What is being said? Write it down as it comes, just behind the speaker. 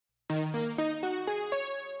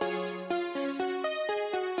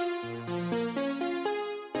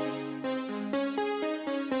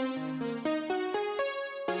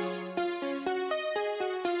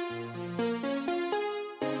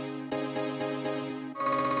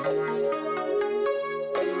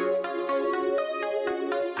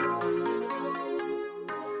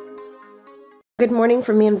Good morning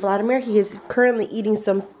from me and Vladimir. He is currently eating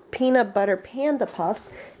some peanut butter panda puffs,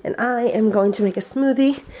 and I am going to make a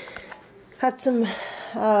smoothie. Had some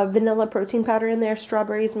vanilla protein powder in there,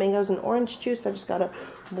 strawberries, mangoes, and orange juice. I just gotta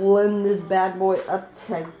blend this bad boy up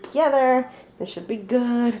together. This should be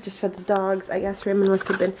good. Just fed the dogs. I guess Raymond must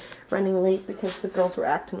have been running late because the girls were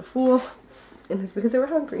acting a fool, and it's because they were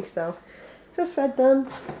hungry. So just fed them.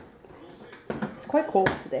 It's quite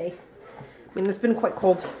cold today. I mean, it's been quite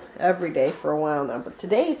cold every day for a while now, but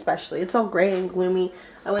today especially, it's all gray and gloomy.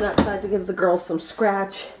 I went outside to give the girls some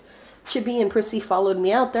scratch. Chibi and Prissy followed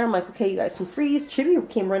me out there. I'm like, okay, you guys can freeze. Chibi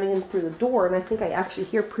came running in through the door, and I think I actually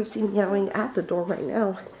hear Prissy meowing at the door right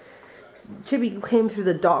now. Chibi came through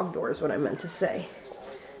the dog door is what I meant to say.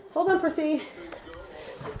 Hold on, Prissy.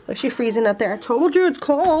 Look, she's freezing out there. I told you it's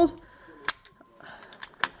cold.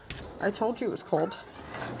 I told you it was cold.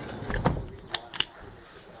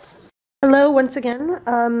 Hello once again.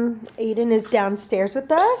 Aiden is downstairs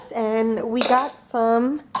with us, and we got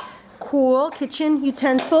some cool kitchen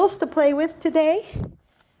utensils to play with today.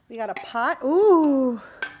 We got a pot. Ooh.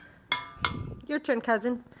 Your turn,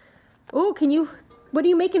 cousin. Ooh, what are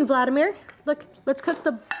you making, Vladimir? Look, let's cook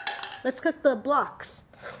the blocks.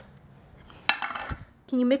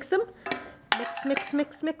 Can you mix them? Mix.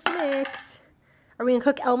 Are we gonna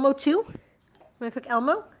cook Elmo too? Wanna cook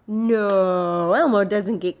Elmo? No, Elmo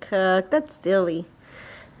doesn't get cooked. That's silly.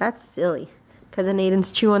 Cousin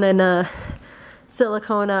Aiden's chewing in a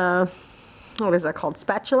silicone, what is that called?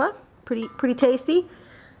 Spatula. Pretty tasty.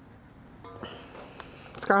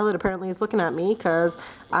 Scarlett apparently is looking at me because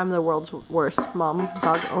I'm the world's worst mom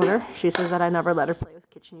dog owner. She says that I never let her play with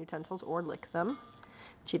kitchen utensils or lick them.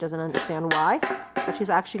 She doesn't understand why, but she's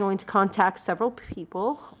actually going to contact several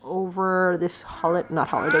people over this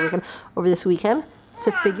over this weekend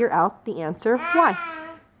to figure out the answer why.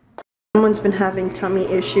 Someone's been having tummy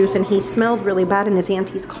issues, and he smelled really bad in his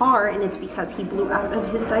auntie's car, and it's because he blew out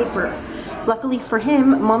of his diaper. Luckily for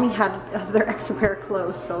him, Mommy had their extra pair of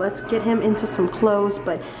clothes, so let's get him into some clothes,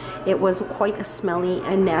 but it was quite a smelly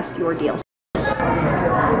and nasty ordeal.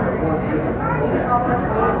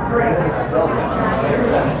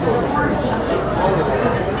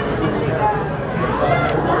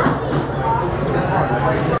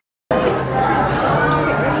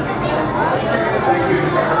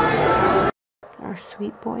 Our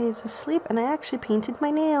sweet boy is asleep, and I actually painted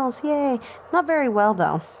my nails. Yay. Not very well,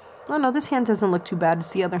 though. Oh, no, this hand doesn't look too bad.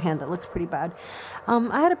 It's the other hand that looks pretty bad.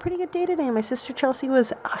 I had a pretty good day today. My sister Chelsea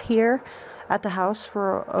was here at the house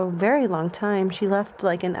for a very long time. She left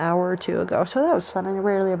like an hour or two ago, so that was fun. I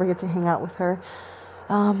rarely ever get to hang out with her.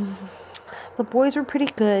 The boys were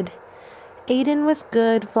pretty good. Aiden was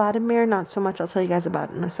good. Vladimir, not so much. I'll tell you guys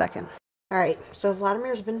about it in a second. Alright, so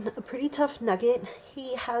Vladimir's been a pretty tough nugget.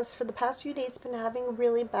 He has, for the past few days, been having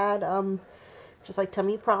really bad, just like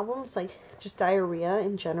tummy problems, like just diarrhea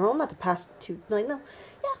in general. Not the past like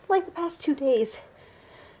the past 2 days.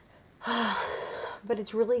 But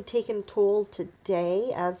it's really taken a toll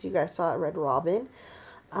today, as you guys saw at Robbin.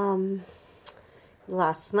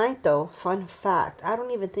 Last night, though, fun fact, I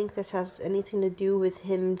don't even think this has anything to do with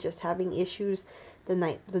him just having issues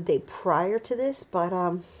the day prior to this, but,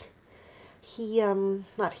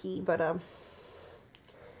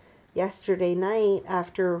 yesterday night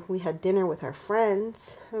after we had dinner with our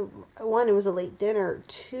friends, one, it was a late dinner,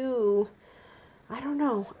 two, I don't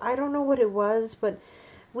know what it was, but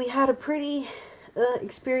we had a pretty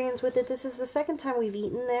experience with it. This is the second time we've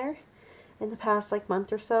eaten there in the past like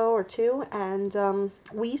month or so or two, and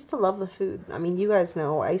we used to love the food. I mean, you guys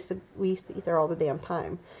know we used to eat there all the damn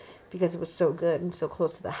time because it was so good and so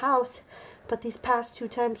close to the house. But these past 2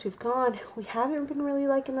 times we've gone, we haven't been really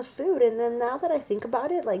liking the food. And then now that I think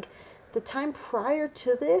about it, like the time prior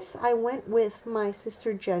to this, I went with my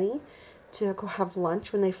sister Jenny to go have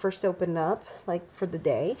lunch when they first opened up, like for the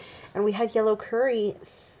day. And we had yellow curry,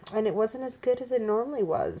 and it wasn't as good as it normally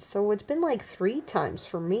was. So it's been like 3 times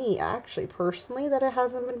for me, actually, personally, that it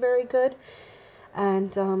hasn't been very good.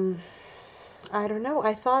 And I don't know.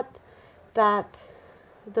 I thought that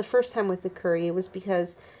the first time with the curry, it was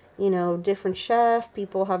because, you know, different chef,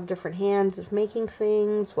 people have different hands of making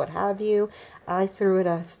things, what have you. I threw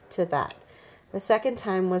it to that. The second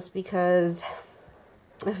time was because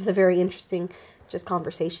of the very interesting just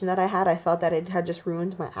conversation that I had. I thought that it had just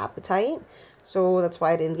ruined my appetite. So that's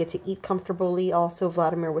why I didn't get to eat comfortably. Also,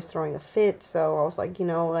 Vladimir was throwing a fit. So I was like, you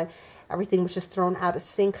know, everything was just thrown out of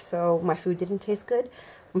sync. So my food didn't taste good.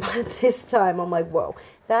 But this time, I'm like, whoa.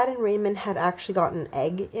 That and Raymond had actually gotten an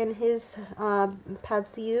egg in his pad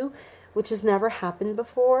see ew, which has never happened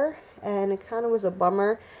before. And it kind of was a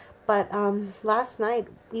bummer. But last night,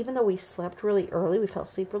 even though we slept really early, we fell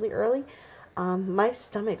asleep really early, my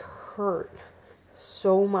stomach hurt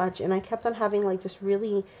so much, and I kept on having like just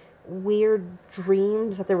really weird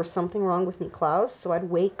dreams that there was something wrong with Niklaus. So I'd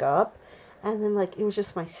wake up, and then like it was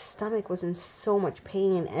just my stomach was in so much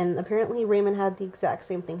pain, and apparently Raymond had the exact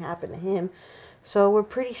same thing happen to him. So we're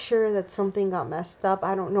pretty sure that something got messed up.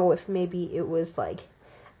 I don't know if maybe it was like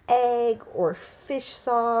egg or fish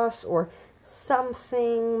sauce or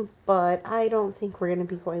something, but I don't think we're going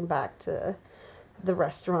to be going back to the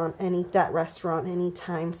restaurant, that restaurant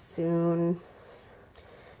anytime soon.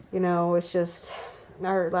 You know, it's just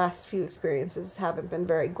our last few experiences haven't been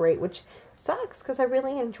very great, which sucks because I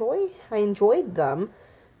enjoyed them,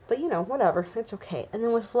 but you know, whatever, it's okay. And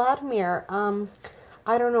then with Vladimir,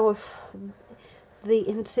 I don't know if the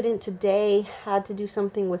incident today had to do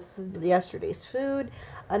something with yesterday's food.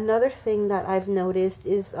 Another thing that I've noticed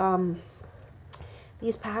is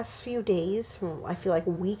these past few days, well, I feel like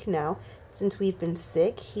a week now, since we've been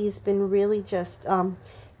sick, he's been really just,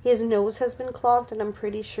 his nose has been clogged, and I'm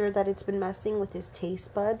pretty sure that it's been messing with his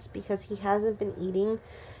taste buds because he hasn't been eating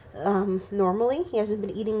normally. He hasn't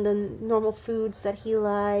been eating the normal foods that he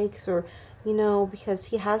likes, or, you know, because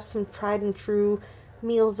he has some tried and true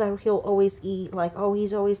meals that he'll always eat, like, oh,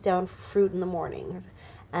 he's always down for fruit in the morning,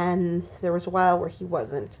 and there was a while where he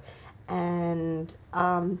wasn't. And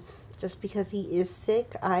just because he is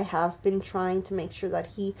sick, I have been trying to make sure that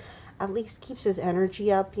he at least keeps his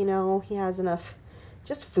energy up. You know, he has enough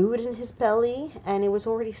just food in his belly, and it was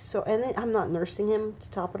already so, and I'm not nursing him to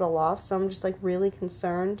top it all off, so I'm just like really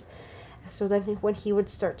concerned. So then when he would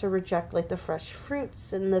start to reject like the fresh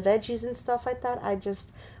fruits and the veggies and stuff like that, I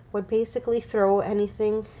just would basically throw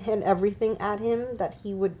anything and everything at him that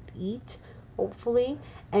he would eat, hopefully.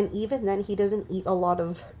 And even then, he doesn't eat a lot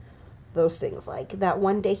of those things. Like that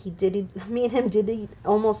one day he did eat, me and him did eat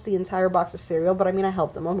almost the entire box of cereal, but I mean, I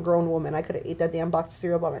helped him. I'm a grown woman. I could have ate that damn box of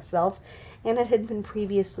cereal by myself, and it had been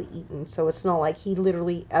previously eaten, so it's not like he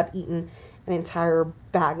literally had eaten an entire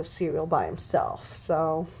bag of cereal by himself.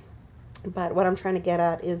 So, but what I'm trying to get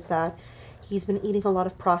at is that he's been eating a lot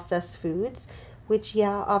of processed foods, which,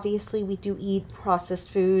 yeah, obviously we do eat processed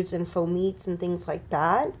foods and faux meats and things like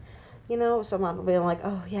that, you know, so I'm not being like,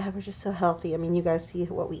 oh yeah, we're just so healthy. I mean, you guys see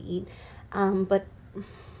what we eat, but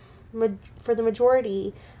for the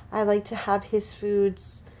majority, I like to have his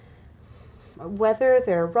foods, whether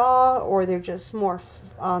they're raw or they're just more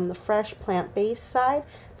on the fresh plant-based side.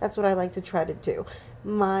 That's what I like to try to do.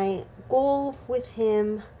 My goal with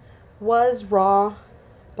him was raw,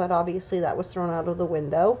 but obviously that was thrown out of the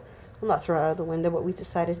window. Well, not thrown out of the window, but we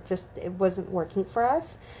decided just it wasn't working for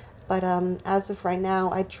us. But as of right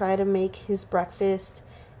now, I try to make his breakfast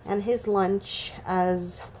and his lunch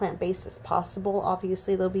as plant-based as possible.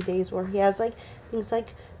 Obviously, there'll be days where he has like things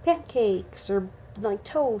like pancakes or like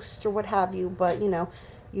toast or what have you, but you know,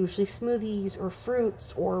 usually smoothies or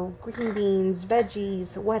fruits or green beans,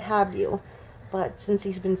 veggies, what have you. But since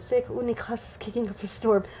he's been sick, Niklas is kicking up a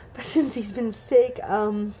storm, but since he's been sick,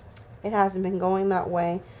 it hasn't been going that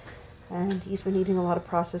way, and he's been eating a lot of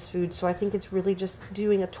processed food, so I think it's really just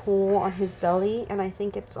doing a toll on his belly, and I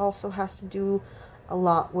think it also has to do a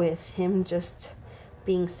lot with him just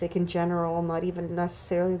being sick in general, not even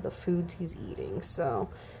necessarily the foods he's eating. So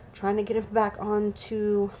trying to get him back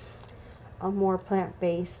onto a more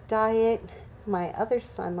plant-based diet. My other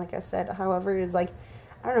son, like I said, however, is like,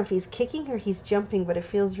 I don't know if he's kicking or he's jumping, but it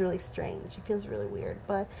feels really strange. It feels really weird.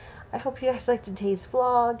 But I hope you guys liked today's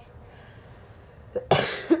vlog.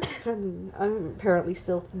 I'm apparently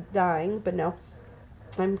still dying, but no,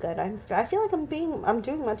 I'm good. I feel like I'm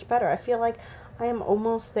doing much better. I feel like I am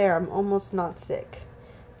almost there. I'm almost not sick.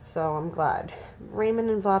 So I'm glad. Raymond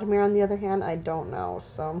and Vladimir, on the other hand, I don't know.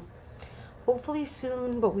 So hopefully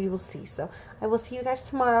soon, but we will see. So I will see you guys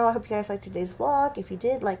tomorrow. I hope you guys liked today's vlog. If you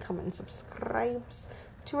did, like, comment, and subscribe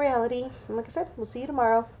to Reality. And like I said, we'll see you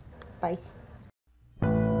tomorrow. Bye.